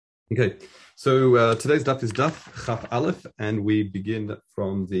Okay, so today's daf is daf Chaf Aleph, and we begin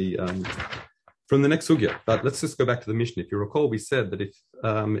from the next sugya. But let's just go back to the Mishnah. If you recall, we said that if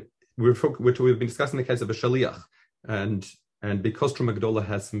we've been discussing the case of a shaliach, and because Truma Gedola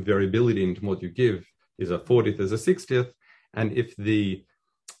has some variability in what you give, is a 40th, is a 60th, and if the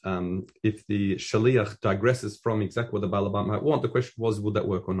shaliach digresses from exactly what the Balabat might want, the question was, would that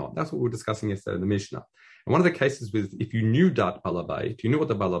work or not? That's what we were discussing yesterday in the Mishnah. And one of the cases was if you knew dat balabait, you knew what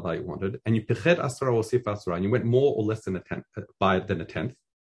the balabait wanted, and you pechet asra or sif asra, and you went more or less than a tenth.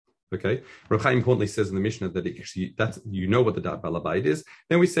 Okay, Rav Chaim importantly says in the Mishnah that that's you know what the dat balabait is.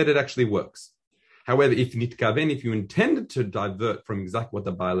 Then we said it actually works. However, if you intended to divert from exactly what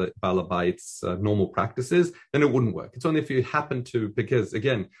the balabait's normal practice is, then it wouldn't work. It's only if you happen to, because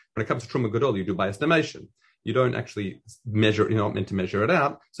again, when it comes to Truma Gadol, you do by estimation. You don't actually measure, you're not meant to measure it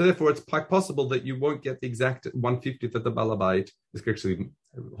out. So therefore, it's quite possible that you won't get the exact 1/50th of the balabait. It's actually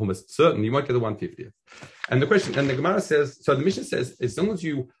almost certain you won't get the 1/50th. And the question, and the Gemara says, so the Mishnah says, as long as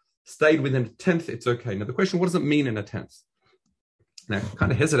you stayed within a tenth, it's okay. Now the question, what does it mean in a tenth? Now, I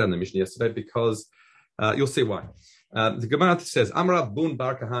kind of hesitated on the Mishnah yesterday because you'll see why. The Gemara says, Amra bun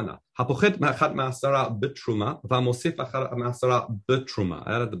bar kahana, hapochet ma'achat ma'asara betruma, v'amosif achar ma'asara betruma.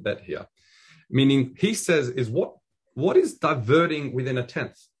 I added the bet here. Meaning, he says, is what is diverting within a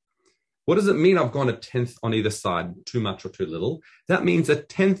tenth? What does it mean I've gone a tenth on either side, too much or too little? That means a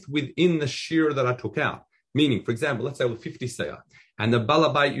tenth within the shear that I took out. Meaning, for example, let's say with 50 seah, and the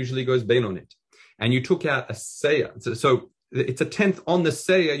balabait usually goes ben on it, and you took out a seah. So it's a tenth on the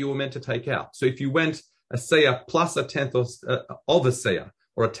seah you were meant to take out. So if you went a seah plus a tenth of a seah,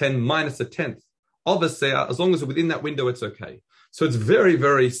 or a 10 minus a tenth of a seah, as long as it's within that window, it's okay. So it's very,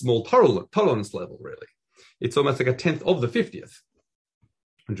 very small tolerance level, really. It's almost like a tenth of the 50th,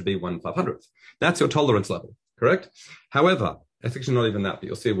 which would be 1/500th. That's your tolerance level, correct? However, it's actually not even that, but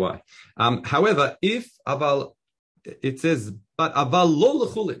you'll see why. However, if aval, it says, but aval lo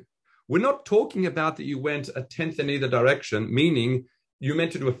lechulin, we're not talking about that you went a tenth in either direction, meaning you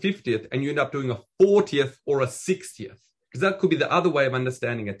meant to do a 50th and you end up doing a 40th or a 60th, because that could be the other way of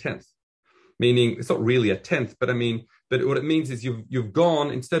understanding a tenth. Meaning, it's not really a tenth, but what it means is you've gone,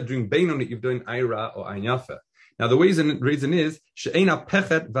 instead of doing bein on it, you've doing aira or ein yafa. Now, the reason is, she'ena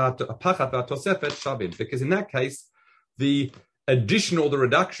pechet v'pachat v'tosefet shavin, because in that case, the addition or the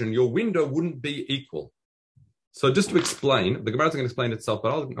reduction, your window wouldn't be equal. So just to explain, the Gemara is going to explain itself,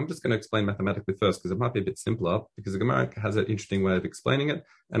 but I'm just going to explain mathematically first, because it might be a bit simpler, because the Gemara has an interesting way of explaining it,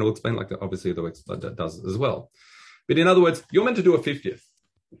 and it will explain like obviously the way it does as well. But in other words, you're meant to do a 50th.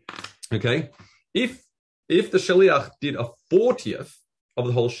 Okay, if the shaliach did a 40th of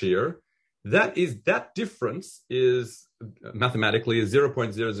the whole shear, that difference is mathematically is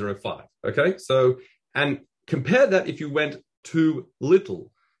 0.005. Okay, so and compare that if you went too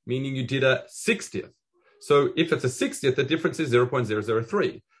little, meaning you did a 60th. So if it's a 60th, the difference is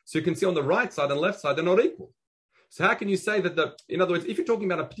 0.003. So you can see on the right side and left side they're not equal. So how can you say that in other words, if you're talking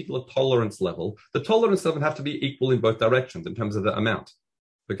about a particular tolerance level, the tolerance doesn't have to be equal in both directions in terms of the amount.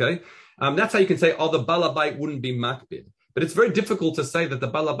 Okay, that's how you can say, the balabait wouldn't be makbid. But it's very difficult to say that the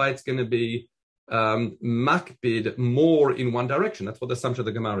balabait's going to be makbid more in one direction. That's what the assumption of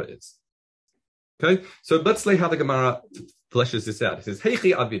the Gemara is. Okay, so let's see how the Gemara fleshes this out. It says,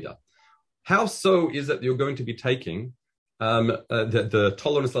 Heichi avida. How so is it you're going to be taking the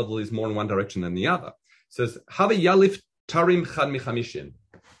tolerance level is more in one direction than the other? It says, Have yalif tarim chad michamishin.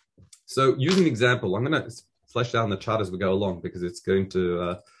 So using an example, I'm going to flesh out on the chart as we go along, because it's going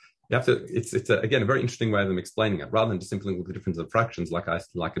to it's again a very interesting way of them explaining it, rather than just simply with the difference of fractions like I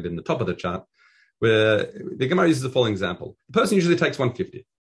did in the top of the chart, where the Gemara uses the following example. The person usually takes 150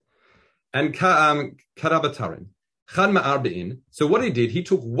 and karabatarin chad ma'arbein. So what he did, he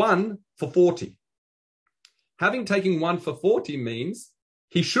took 1 for 40. Having taken 1 for 40 means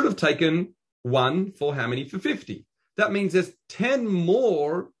he should have taken 1 for how many? For 50. That means there's 10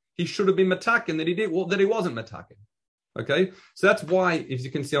 more he should have been matakin that he wasn't matakin. Okay, so that's why, if you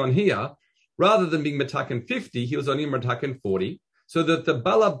can see on here, rather than being matakin 50, he was only matakin 40, so that the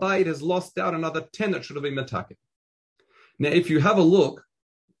balabait has lost out another 10 that should have been matakin. Now, if you have a look,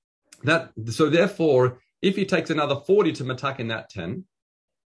 so therefore, if he takes another 40 to matakin that 10,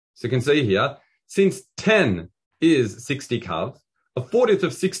 so you can see here, since 10 is 60 kav, a 40th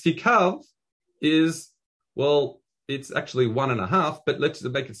of 60 kav is, well, it's actually 1.5, but let's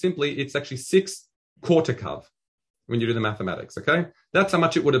make it simply, it's actually 6 quarter kav when you do the mathematics, okay? That's how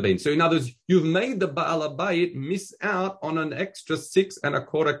much it would have been. So in other words, you've made the Baal Bayit miss out on an extra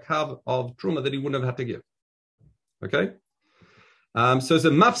 6.25 kav of truma that he wouldn't have had to give, okay? So it's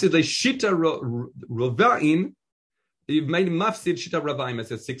a mafsid le shita rovain you've made mafsid shita ravaim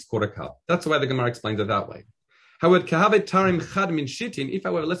as a 6/4 cup. That's why the Gemara explains it that way. However, kahavet tarim chad min shitin. If,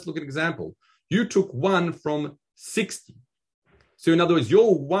 however, let's look at an example. You took 1 from 60. So in other words,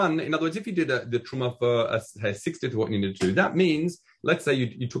 your 1. In other words, if you did the truma for a 60th of what you needed to do, that means, let's say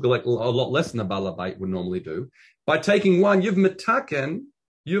you took a lot less than the balabait would normally do. By taking 1,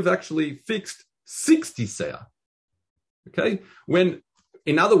 you've actually fixed 60 seah. Okay, when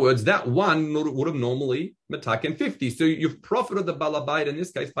in other words, that 1 would have normally metaken 50. So you've profited the balabait in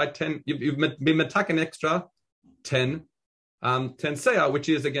this case by 10. You've been metaken extra 10 seah, which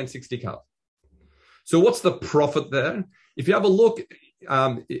is again 60 kav. So what's the profit there? If you have a look,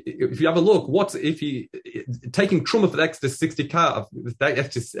 what's if he taking truma for the extra 60 kav, that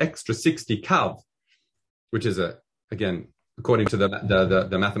extra 60 kav, which is again according to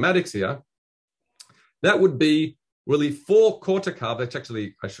the mathematics here, that would be really 4/4 kav. That's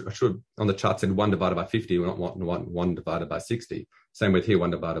actually I should on the chart said 1 divided by 50, not 1 divided by 60. Same with here,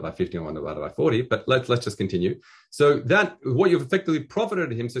 1 divided by 50 and 1 divided by 40. But let's just continue. So that what you've effectively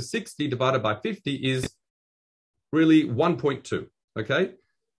profited him. So 60 divided by 50 is really 1.2. Okay,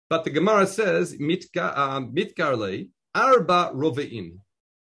 but the Gemara says mitgarle arba rovein.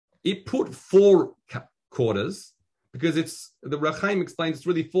 It put 4 quarters because it's the Rachaim explains it's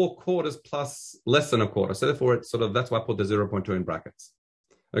really 4 quarters plus less than a quarter. So therefore, it's sort of that's why I put the 0.2 in brackets.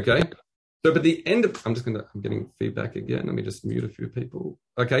 Okay. So, but the end of, I'm getting feedback again. Let me just mute a few people.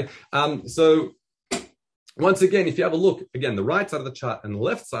 Okay. So once again, if you have a look, again, the right side of the chart and the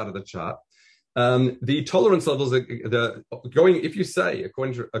left side of the chart, the tolerance levels are going, if you say,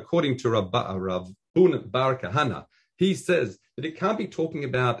 according to Rav Bun Bar Kahana, he says that it can't be talking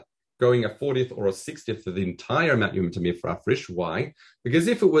about going a 40th or a 60th of the entire amount you meant to be for Afrish. Why? Because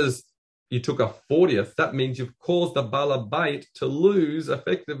if it was, you took a 40th, that means you've caused the balabait to lose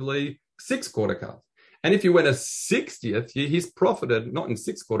effectively 6/4 kav. And if you went a 60th, he's profited not in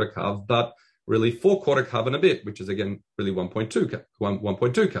 6/4 kav, but really 4/4 kav and a bit, which is again really 1.2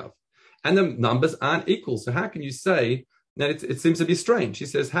 kav. And the numbers aren't equal. So how can you say that it seems to be strange? He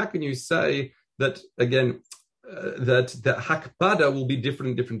says, how can you say that again, that the hakbada will be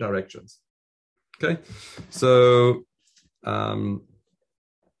different in different directions? Okay. So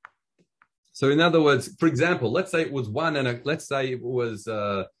in other words, for example, let's say it was 1 and let's say it was,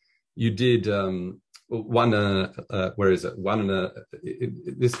 you did 1, where is it? 1 and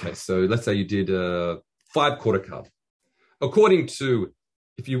in this case. So let's say you did 5/4 kav. According to,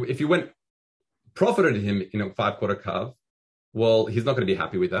 if you went profited him in a 5/4 kav, well, he's not going to be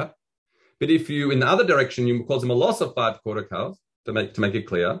happy with that. But if you, in the other direction, you cause him a loss of 5/4 kav, to make it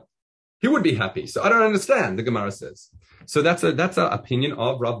clear, he would be happy. So I don't understand, the Gemara says. So that's an opinion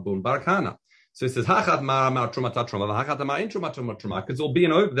of Rav Bun Bar Kahana. So it says, because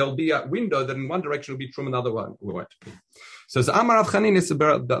there'll be a window that in one direction will be truma, another one won't be. So Amar Rav Chanin is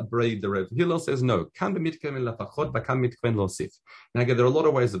the Rev. Hillel says no. Now again, there are a lot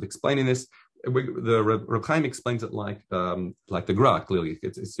of ways of explaining this. The Reb Chaim explains it like the Gra, clearly.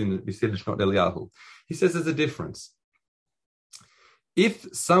 It's in B'Siddush Eliyahu. He says there's a difference. If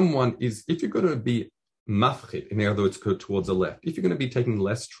you're going to be mafchid, in other words, towards the left, if you're going to be taking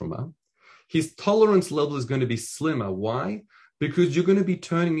less truma, his tolerance level is going to be slimmer. Why? Because you're going to be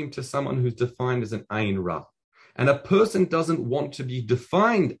turning him to someone who's defined as an Ayin Ra. And a person doesn't want to be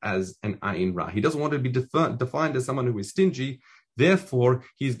defined as an Ayin Ra. He doesn't want to be defined as someone who is stingy. Therefore,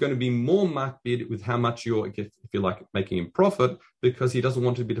 he's going to be more makbid with how much you're, if you like, making him profit, because he doesn't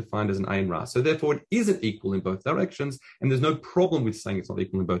want to be defined as an Ayin Ra. So therefore, it isn't equal in both directions, and there's no problem with saying it's not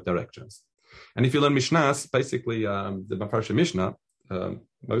equal in both directions. And if you learn Mishnahs, basically the Mafarsha Mishnah,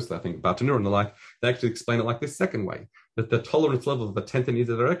 mostly I think Bartanur and the like, they actually explain it like this second way, that the tolerance level of a tenth in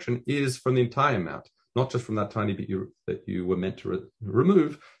either direction is from the entire amount, not just from that tiny bit that you were meant to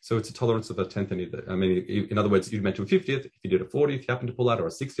remove. So it's a tolerance of a tenth in either. I mean, in other words, you meant to a 50th. If you did a 40th, you happen to pull out, or a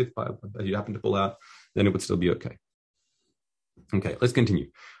 60th, you happen to pull out, then it would still be okay. Okay, let's continue.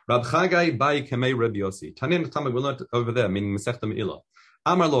 Rab Chagai Bai Kamei Reb Yossi. Tanin Tama, we learned over there, meaning Masechta Me'ilah.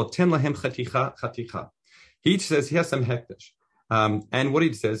 Amar lo ten lahem chaticha. He says he has some hekdesh. And what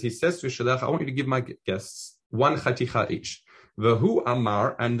he says to Shalach, I want you to give my guests 1 chaticha each. V'hu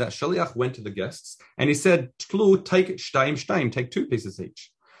amar, and that Shaliach went to the guests, and he said, Tlu, take shtaim, take 2 pieces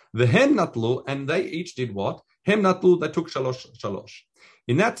each. V'hem natlu, and they each did what? Hem natlu, they took shalosh.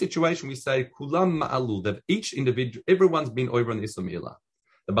 In that situation, we say, Kulam ma'alu, that each individual, everyone's been over on the Isla Me'ilah.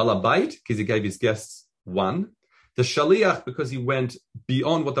 The Balabait, because he gave his guests 1. The Shaliach, because he went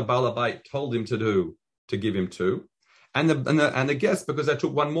beyond what the Balabait told him to do, to give him 2. And the guests, because they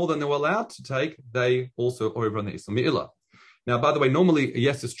took 1 more than they were allowed to take, they also over on the Isla Me'ilah. Now, by the way, normally,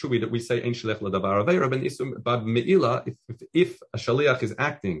 yes, it's true that we say Ein Shalech L'Davar Aveira, but Me'ila, if a Shaliach is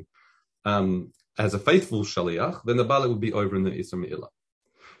acting as a faithful Shaliach, then the Bala would be over in the Isur Me'ila.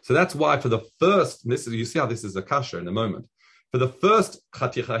 So that's why for the first, you see how this is a kasha in a moment. For the first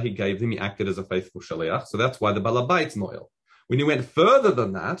Chaticha he gave them, he acted as a faithful Shaliach. So that's why the Bala Bait's Mo'il. When he went further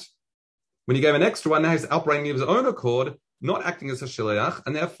than that, when he gave an extra one, now he's operating of his own accord, not acting as a shaliach,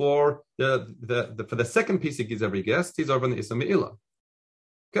 and therefore for the second piece he gives every guest, he's over in the Isur Me'ila.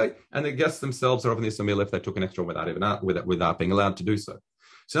 Okay, and the guests themselves are over in the Isur Me'ila if they took an extra without being allowed to do so.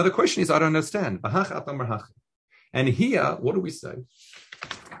 So now the question is, I don't understand. And here, what do we say?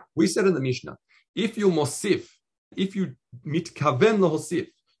 We said in the Mishnah, if you mosif, if you mitkaven lohosif,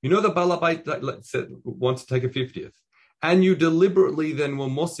 you know the balabait wants to take a 50th. And you deliberately then will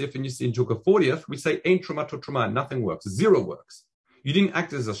mosif and you took a 40th, we say, ain't truma to truma, nothing works, zero works. You didn't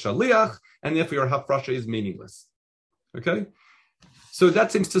act as a shaliach, and therefore your hafrasha is meaningless. Okay? So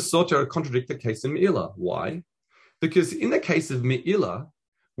that seems to sort of contradict the case in Me'ila. Why? Because in the case of Me'ila,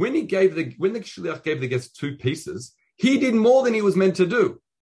 when the shaliach gave the guest 2 pieces, he did more than he was meant to do.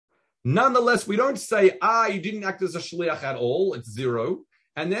 Nonetheless, we don't say, you didn't act as a shaliach at all, it's 0.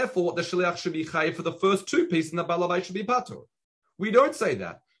 And therefore, the shaliach should be chayiv for the first 2 pieces, and the balabait should be patur. We don't say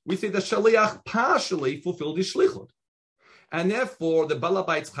that. We say the shaliach partially fulfilled his shlichut, and therefore the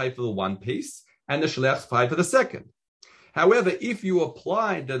balabait's chayiv for the 1 piece, and the shaliach's chayiv for the second. However, if you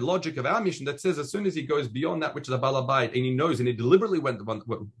apply the logic of our mission that says as soon as he goes beyond that which is the balabait, and he knows, and he deliberately went to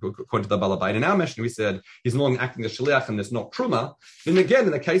the balabait, in our mission we said he's no longer acting as shaliach, and there's not truma. Then again,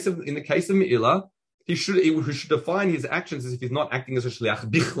 in the case of Me'ila, he should define his actions as if he's not acting as a shliach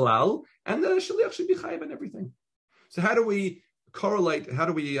bichlal, and the shliach should be chayiv and everything. So how do we correlate? How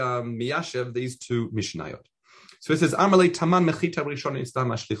do we miyashev these 2 mishnayot? So it says Amalei taman mechita rishon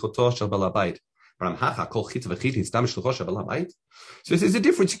istam shlichoto shel balabait. So there's a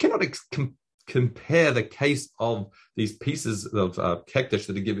difference. You cannot compare the case of these pieces of kekdesh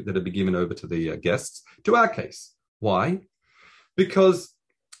that are been given over to the guests to our case. Why? Because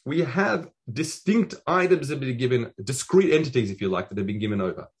we have distinct items that have been given, discrete entities, if you like, that have been given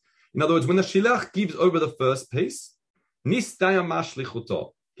over. In other words, when the shilach gives over the first piece, he's finished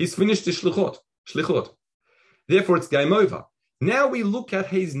the shlichut. Therefore, it's game over. Now we look at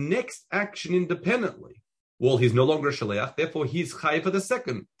his next action independently. Well, he's no longer a shaliach, therefore he's chayiv for the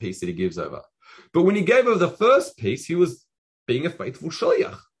second piece that he gives over. But when he gave over the first piece, he was being a faithful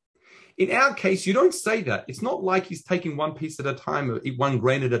shaliach. In our case, you don't say that. It's not like he's taking 1 piece at a time, 1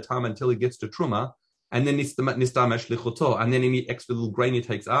 grain at a time until he gets to truma, and then nistam shlichuto, and then any extra little grain he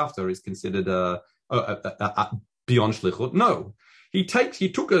takes after is considered beyond shlichut. No, he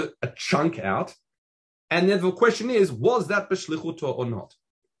took a chunk out, and then the question is, was that b'shlichuto or not?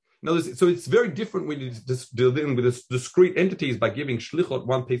 So it's very different when you're dealing with this discrete entities by giving shlichut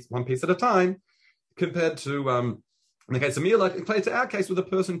one piece at a time, compared to in the case of Me'ila, compared to our case where the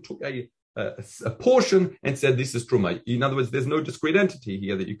person took a portion and said this is truma. In other words, there's no discrete entity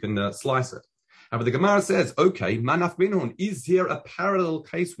here that you can slice it. However, the Gemara says, okay, manaf binun, is here a parallel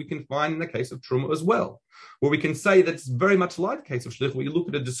case we can find in the case of truma as well, where we can say that it's very much like the case of shlichut, where you look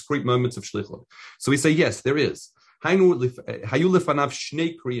at the discrete moments of shlichut. So we say, yes, there is. If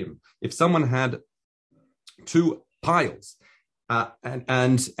someone had 2 piles,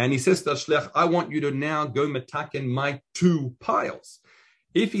 and he says to the shliach, I want you to now go metaken my 2 piles.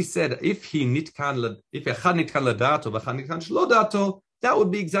 If he said, if echad nitkan ladato, v'echad nitkan shelo dato, that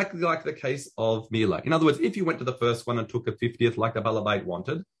would be exactly like the case of Me'ila. In other words, if he went to the first one and took a 50th like the balabait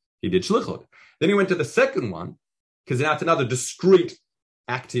wanted, he did shlichut. Then he went to the second one, because now it's another discrete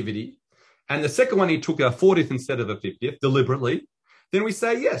activity. And the second one, he took a 40th instead of a 50th, deliberately. Then we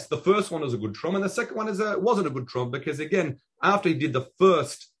say, yes, the first one was a good trom, and the second one wasn't a good trom, because again, after he did the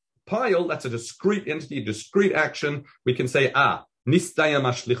first pile, that's a discrete entity, a discrete action, we can say, nistayam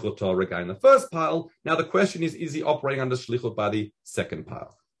shlichuto regarding the first pile. Now the question is he operating under shlichut by the second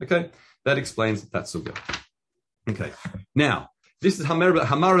pile? Okay, that explains that sugya. Okay, now, this is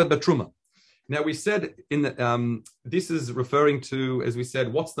Hamara Betruma. Now we said this is referring to, as we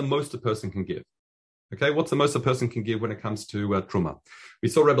said, what's the most a person can give? Okay, what's the most a person can give when it comes to truma? We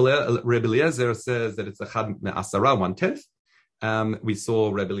saw Rebbe Eliezer says that it's a chad me'asara, 1/10. We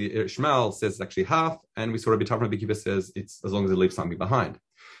saw Rebbe Ishmael says it's actually half, and we saw Rebbe Tavra Bekiva says it's as long as it leaves something behind.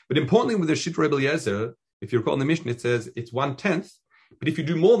 But importantly, with the Shit Rebbe Eliezer, if you recall in the Mishnah, it says it's 1/10. But if you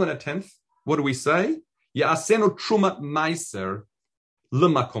do more than a 10th, what do we say? Ya'asenu truma meiser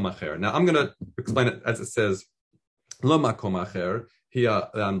l'makom acher. Now I'm going to explain it as it says l'makom acher here,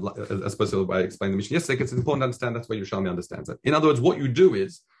 as opposed to the way I explained the Mishnah yesterday, because it's important to understand that's where Yerushalmi understands it. In other words, what you do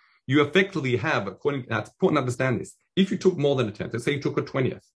is you effectively have, now it's important to understand this, if you took more than a tenth, let's say you took a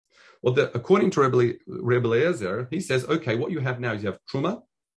 20th, well, according to Rebbe Eliezer, he says, okay, what you have now is you have truma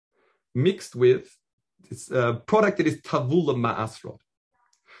mixed with this product that is tavula ma'asrot.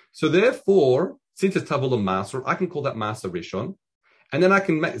 So therefore, since it's tavula ma'asrot, I can call that ma'aser rishon, and then I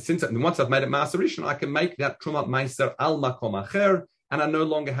can make, once I've made it ma'aser rishon, I can make that truma ma'aser al makom acher, and I no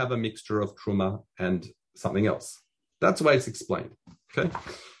longer have a mixture of truma and something else. That's the way it's explained. Okay,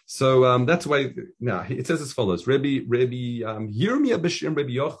 so that's the way. Now it says as follows: Rabbi Yirmiyah b'shem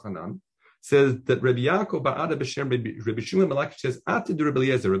Rabbi Yochanan says that Rabbi Yaakov ba'ada b'shem Rabbi Shimon Malaki says Atid Rabbi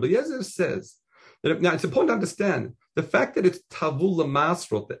Eliezer. Rabbi Eliezer says that now it's important to understand the fact that it's tavula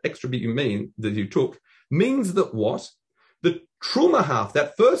masrot, the extra bit you took, means that what the truma half,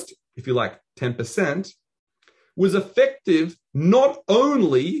 that first, if you like, 10%, was effective not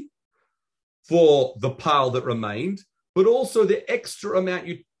only for the pile that remained, but also the extra amount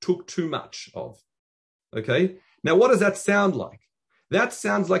you took too much of. Okay? Now, what does that sound like? That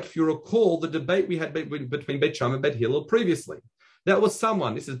sounds like, if you recall, the debate we had between Beit Shammai and Beit Hillel previously. That was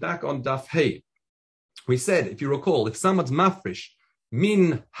someone, this is back on Daf Hey. We said, if you recall, if someone's mafresh,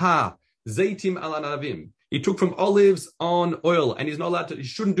 min ha, zaitim ala navim, he took from olives on oil, and he's not allowed to, he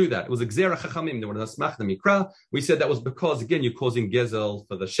shouldn't do that. It was a gzera chachamim, there was a smach the mikra. We said that was because, again, you're causing gezel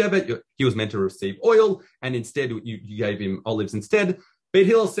for the shevet. He was meant to receive oil, and instead you gave him olives instead. Beit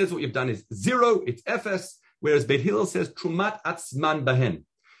Hillel says what you've done is 0, it's efes, whereas Beit Hillel says trumat atzman bahen.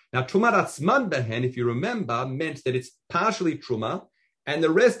 Now, trumat atzman bahen, if you remember, meant that it's partially truma, and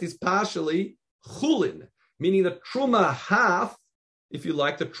the rest is partially chulin, meaning the truma half, if you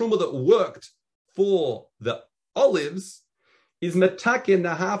like, the truma that worked for the olives is metakin,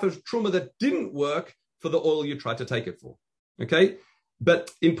 the half of truma that didn't work for the oil you tried to take it for. Okay,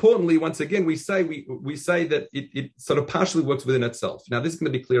 but importantly, once again, we say that it sort of partially works within itself. Now, this is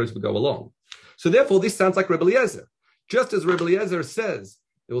going to be clear as we go along. So therefore, this sounds like Rebbe Eliezer. Just as Rebbe Eliezer says,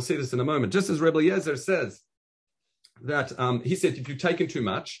 we'll see this in a moment, just as Rebbe Eliezer says that he said, if you've taken too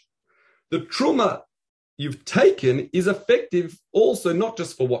much, the truma you've taken is effective also not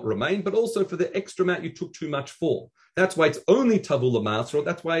just for what remained, but also for the extra amount you took too much for. That's why it's only tavula maser.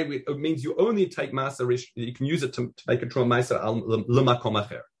 That's why it means you only take maser. You can use it to make a truma maser l'makom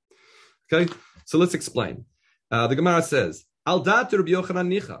acher. Okay, so let's explain. The Gemara says, "Al dat Rabbi Yochanan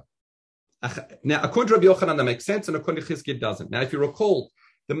nicha." Now, according to Rabbi Yochanan, that makes sense, and according to Chizkiah, it doesn't. Now, if you recall,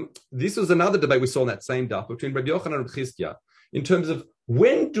 this was another debate we saw in that same daf between Rabbi Yochanan and Chizkiah in terms of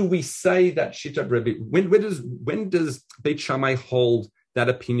when do we say that Shita Rebbe? When does Beit Shammai hold that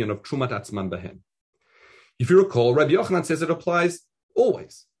opinion of Trumat Atzman Behen? If you recall, Rabbi Yochanan says it applies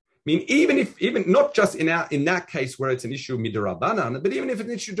always. I mean, even not just in that case where it's an issue midirabanan, but even if it's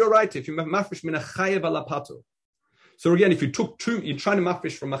an issue d'oraita, if you mafresh min a chayev ala patur. So again, if you took two, you're trying to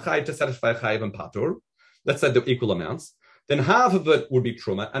mafresh from a chayev to satisfy a chayev and patur, let's say the equal amounts, then half of it would be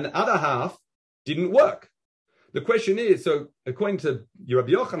truma, and the other half didn't work. The question is, so according to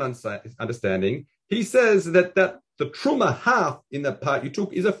Rabbi Yochanan's understanding, he says that the truma half in that part you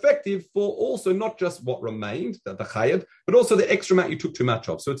took is effective for also not just what remained, the chayev, but also the extra amount you took too much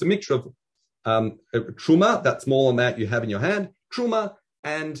of. So it's a mixture of truma, that small amount you have in your hand, truma,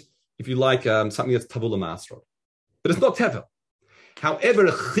 and if you like, something that's tavula masrot. But it's not tevel. However,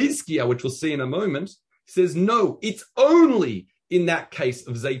 Chizkiah, which we'll see in a moment, says no, it's only in that case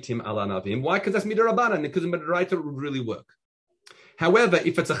of Zaitim ala Navim. Why? Because that's midirabanan, because the midiraita would really work. However,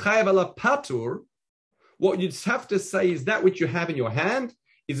 if it's a chayav ala patur, what you'd have to say is that which you have in your hand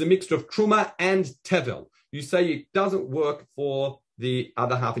is a mixture of truma and tevel. You say it doesn't work for the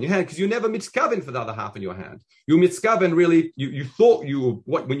other half in your hand because you never mitzkaven for the other half in your hand. You mitzkaven really, you thought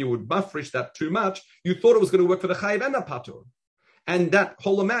when you would mafresh that too much, you thought it was going to work for the chayav and the patur. And that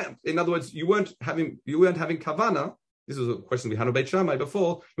whole amount, in other words, you weren't having kavana. This was a question we had on Beit Shammai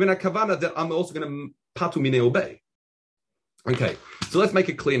before. When I kavana that I'm also going to patu mine obey. Okay, so let's make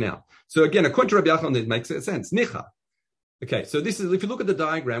it clear now. So again, according to Rabbi Yochanan, it makes sense. Nicha. Okay, so this is, if you look at the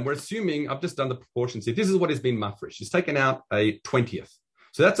diagram, we're assuming, I've just done the proportions here. This is what has been mafresh. He's taken out a 20th.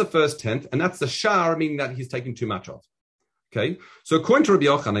 So that's the first tenth, and that's the shar, meaning that he's taking too much of. Okay, so according to Rabbi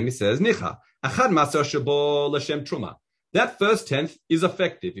Yochanan, he says, Nicha, achad masar shebo l'shem truma. That first tenth is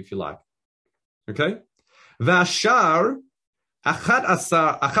effective, if you like. Okay? Vashar, achat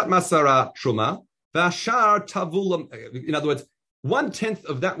masara truma, vashar tavulam. In other words, 1/10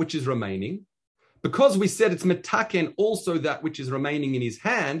 of that which is remaining, because we said it's metaken also that which is remaining in his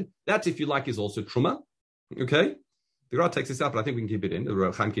hand, that, if you like, is also truma. Okay? The Gemara takes this out, but I think we can keep it in. The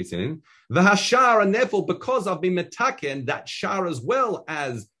Rav Chaim keeps it in. Vashar, and therefore, because I've been metaken, that shar as well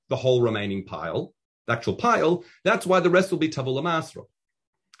as the whole remaining pile, the actual pile, that's why the rest will be tavula masra.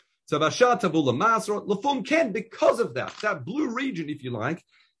 So Vashar Tavula Masrot, Lafum Ken, because of that blue region, if you like.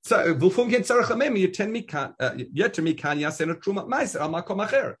 So Vufum Ken Sarachamem, you tend me can yet to me can yasen Trumat Meiser al Makom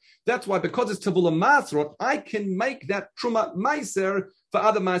Acher. That's why, because it's Tavula Masrot, I can make that Trumat Meiser for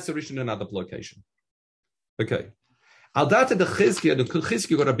other Meiserish in another location. Okay. Al data the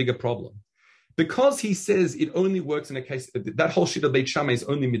Chizkiah got a bigger problem. Because he says it only works in a case, that whole shit of Beit Shammai is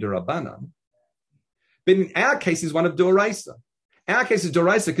only midorabanan. But in our case, is one of Doraisa. Our case is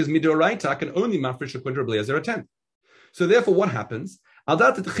Doraisa because midoraita can only mafresh a quinter blazer a tenth. So therefore, what happens? Al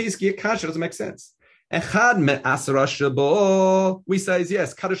data the Chizkiah kasha doesn't make sense. Echad me asara shabo. We say is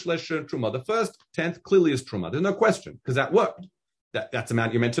yes, kaddish lesher truma. The first tenth clearly is truma. There's no question because that worked. That's the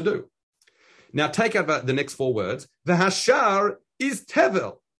amount you're meant to do. Now take out the next four words. The hashar is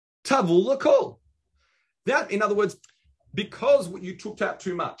tevel. Tavul lakol. That, in other words, because you took out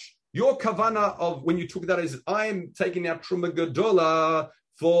too much, your kavana of when you took that is, I'm taking out truma gadola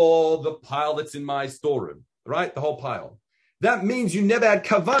for the pile that's in my storeroom, right? The whole pile. That means you never had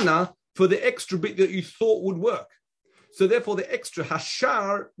kavana for the extra bit that you thought would work. So therefore, the extra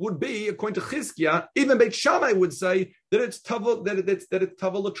hashar would be, according to Chizkiah, even Beit Shammai would say that it's tavul, that it's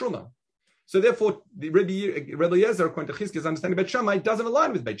tavul truma. So therefore, the Rebbe Yezer, according to Chizkiah's understanding of Beit Shammai, doesn't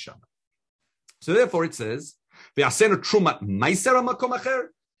align with Beit Shammai. So therefore, it says, "Ve'asenu trumat meiser al makom acher."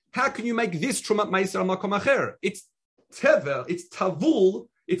 How can you make this trumat meiser al makom acher? It's tevel, it's tavul,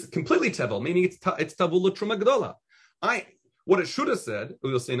 it's completely tevel, meaning it's tavul l'truma gedola. What it should have said,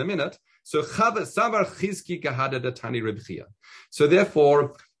 we'll see in a minute. So Chava Savar Chizki Kahada Datani Rebbe Chia. So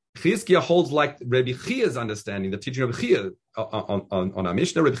therefore, Chizkiah holds like Rebbe Chia's understanding, the teaching of Rebbe Chia on our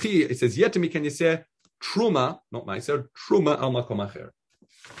Mishnah. Rebbe Chia, it says, "Yet to me can you say truma, not meiser, truma al makom acher."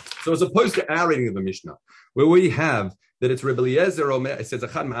 So as opposed to our reading of the Mishnah, where we have that it's Rebbe Eliezer, it says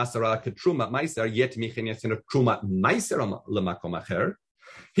achad ma'asara ketruma meiser, yet to me can you say truma meiser al makom acher.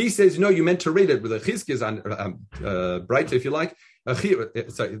 He says, no, you meant to read it with a Chizkiah's brighter, if you like.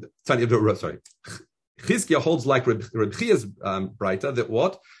 Sorry. Chizkiah holds like Reb Chia's brighter that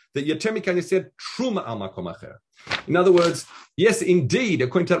what? That Yetermikani said, Truma al makom acher. In other words, yes, indeed,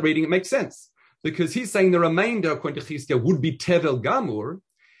 according to that reading, it makes sense. Because he's saying the remainder, according to Chizkiah, would be Tevel Gamur,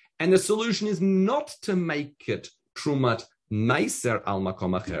 and the solution is not to make it Trumat Meiser al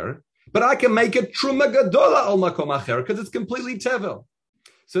makom acher, but I can make it Truma Gadola al makom acher, because it's completely Tevel.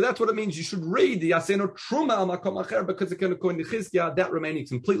 So that's what it means. You should read the Yaseno Truma al Makom Acher because according to Chizkiah, that remaining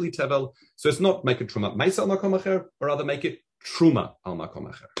completely Tevel. So it's not make it Truma Meis al Makom Acher, or rather make it Truma al Makom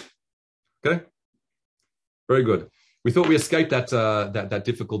Acher. Okay? Very good. We thought we escaped that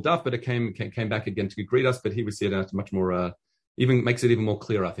difficult daf, but it came back again to greet us, but here we see it as much more, even makes it even more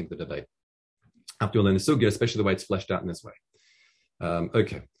clear, I think, the debate. After you learn the sugya, especially the way it's fleshed out in this way.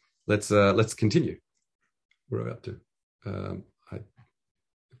 Okay. Let's continue. Where are we up to?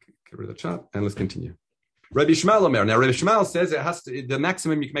 Get rid of the chat and let's continue. Rabbi Shmuel Omer. Now, Rabbi Shmuel says it has to, the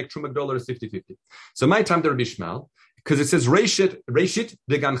maximum you can make Truma Gdola is 50-50. So my time to Rabbi Shmuel, because it says Reshit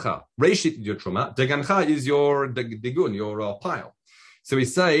degancha. Reshit is your Truma. Degancha is your digun, your pile. So we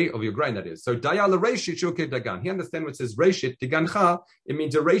say, of your grain, that is. So Dayala Reshit Shoke Dagan. He understands what it says Reshit Degancha. It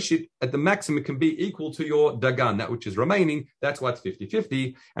means a Reshit at the maximum can be equal to your Dagan, that which is remaining. That's why it's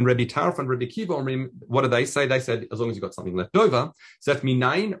 50-50. And Rabbi Tarf and Rabbi Kiva, what do they say? They said, as long as you've got something left over. So that's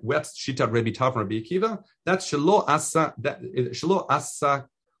Minayin. What's Shitat Rabbi Tarf and Rabbi Kiva? That's Shalo Asa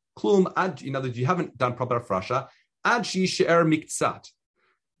Klum Ad. In other words, you haven't done proper frasha. Ad Shi She'er Miktsat.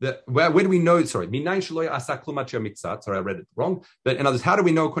 Where do we know? Sorry, sorry, I read it wrong. But in other words, how do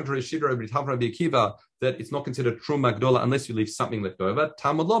we know, contrary to Rabbi Tarf and Rabbi Akiva, that it's not considered Truma Gdola unless you leave something left over?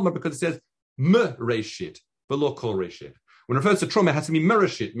 Talmud Loma, because it says Reshit, below Kol Reshit. When it refers to Truma, it has to be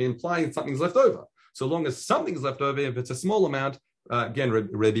Mereshit, implying something's left over. So long as something's left over, if it's a small amount, again,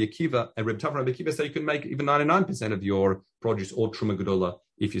 Rabbi Akiva and Rabbi Tarf and Rabbi Akiva say you can make even 99% of your produce or Truma Gdola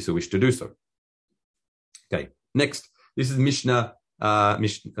if you so wish to do so. Okay, next, this is Mishnah.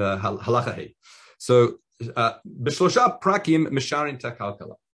 Halacha Hey. So, b'shlosha prakim misharin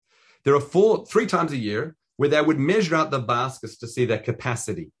takalkala. There are 3 times a year where they would measure out the baskets to see their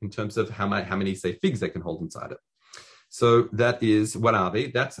capacity in terms of how many say figs they can hold inside it. So that is, what are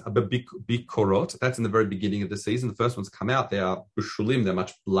they? That's a big korot. That's in the very beginning of the season. The first ones come out. They are bushulim. They're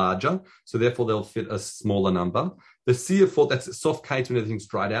much larger. So therefore they'll fit a smaller number. The siyafot, that's soft cake when everything's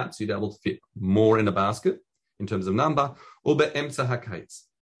dried out. So you'd be able to fit more in a basket in terms of number. Or be'emtza hakaitz.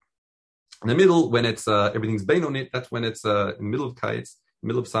 In the middle, when it's everything's been on it, that's when it's in the middle of kaitz.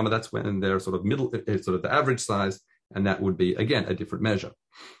 Middle of summer, that's when they're sort of sort of the average size, and that would be again a different measure.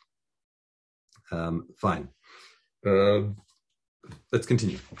 Fine. Let's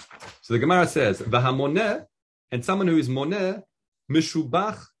continue. So the Gemara says, "V'hamoneh," and someone who is moneh,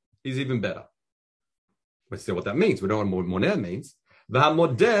 mishubach is even better. Let's see what that means. We don't know what moneh means.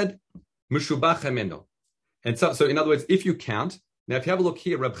 V'hamoded mushubach hemeno. And so in other words, if you count, now if you have a look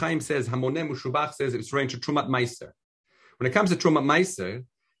here, Reb Chaim says, hamoneh mushubach says it's referring to Trumat Meiser. When it comes to Trumat Meiser,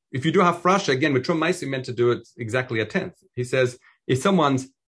 if you do hafrasha, again, with Trumat Meiser, meant to do it exactly a tenth. He says, if someone's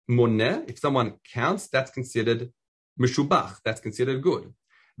moneh, if someone counts, that's considered mushubach, that's considered good.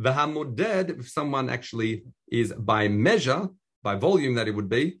 V'hamoded, if someone actually is by measure, by volume that it would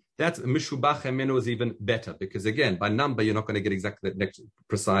be, that's mishubach hemenu is even better, because again, by number, you're not going to get exactly the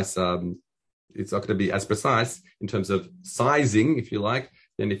precise, it's not going to be as precise in terms of sizing, if you like,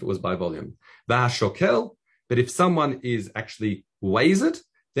 than if it was by volume. V'hashokel, but if someone is actually weighs it,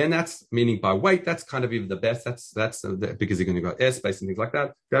 then that's meaning by weight, that's kind of even the best. That's because you're going to go airspace and things like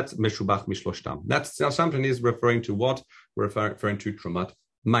that. That's meshubach mishloshtam. That's something is referring to what? We're referring to Trumat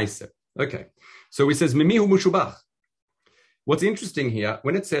Meiser. Okay. So he says, Mimihu Mushubach. What's interesting here,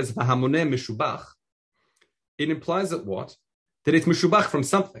 when it says Vahamoneh Meshubach, it implies that what? That it's Meshubach from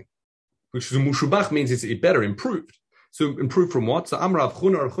something. Which Mushubach means it's better, improved. So improved from what? So Amra Rav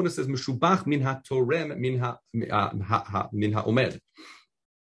Chuna says Meshubach min ha-torem min ha-omed.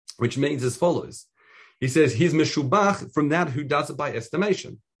 Which means as follows. He says he's Meshubach from that who does it by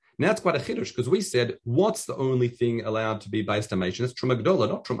estimation. Now that's quite a chiddush, because we said, what's the only thing allowed to be by estimation? It's Truma Gdola,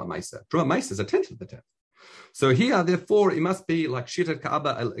 not Truma Meiser. Truma Meiser is a tenth of the tenth. So here, therefore, it must be like Shitat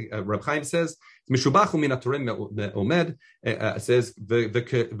Ka'aba, Reb Chaim says, Mishubachu min ha-torem omed, says,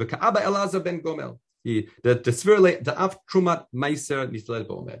 V'Ka'aba Elazar ben Gomel. The Av Trumat Meiser nitlel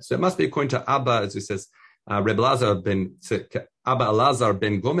b'omed. So it must be according to Abba, as he says, Reb Elazar ben Abba Elazar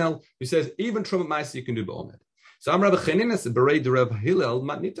ben Gomel, who says, even Trumat Meiser you can do b'omed. So Amar B'Chenina said, Berei de Reb Hillel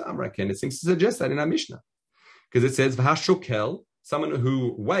matnita Amra Ken. It seems to suggest that in our Mishnah. Because it says, V'hashokel, someone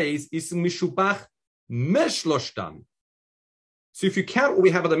who weighs, is mishubach meshloshtan. So if you count what we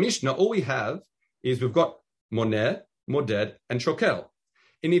have of the Mishnah, all we have is we've got moneh, moded, and shokel.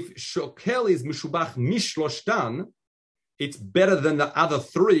 And if shokel is mishubach mishloshtan, it's better than the other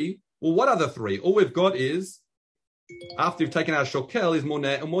three. Well, what other three? All we've got is, after you've taken out shokel, is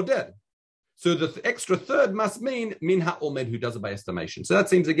moneh and moded. So the extra third must mean min ha-omed, who does it by estimation. So that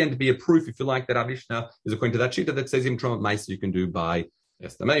seems again to be a proof, if you like, that our Mishnah is according to that shita that says even Trumat Meiser you can do by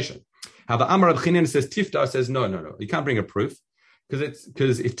estimation. However, Amar Rav Chinin says Tiftar says no, you can't bring a proof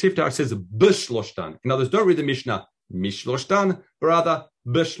because if Tiftar says b'shloshtan, in other words, don't read the Mishnah mishloshtan, but rather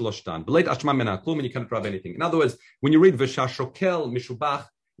b'shloshtan. B'leit ashma mena klum, and you can't grab anything. In other words, when you read v'shashokel mishubach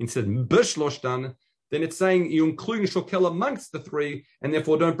instead b'shloshtan, then it's saying you're including shokel amongst the three, and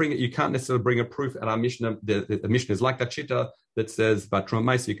therefore don't bring it. You can't necessarily bring a proof at our Mishnah. The Mishnah is like that shita that says, but Trumat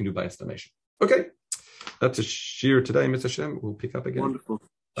Meiser you can do by estimation. Okay, that's a shir today, Mr. Shem. We'll pick up again. Wonderful.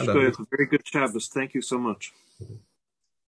 It's a very good Shabbos. Thank you so much.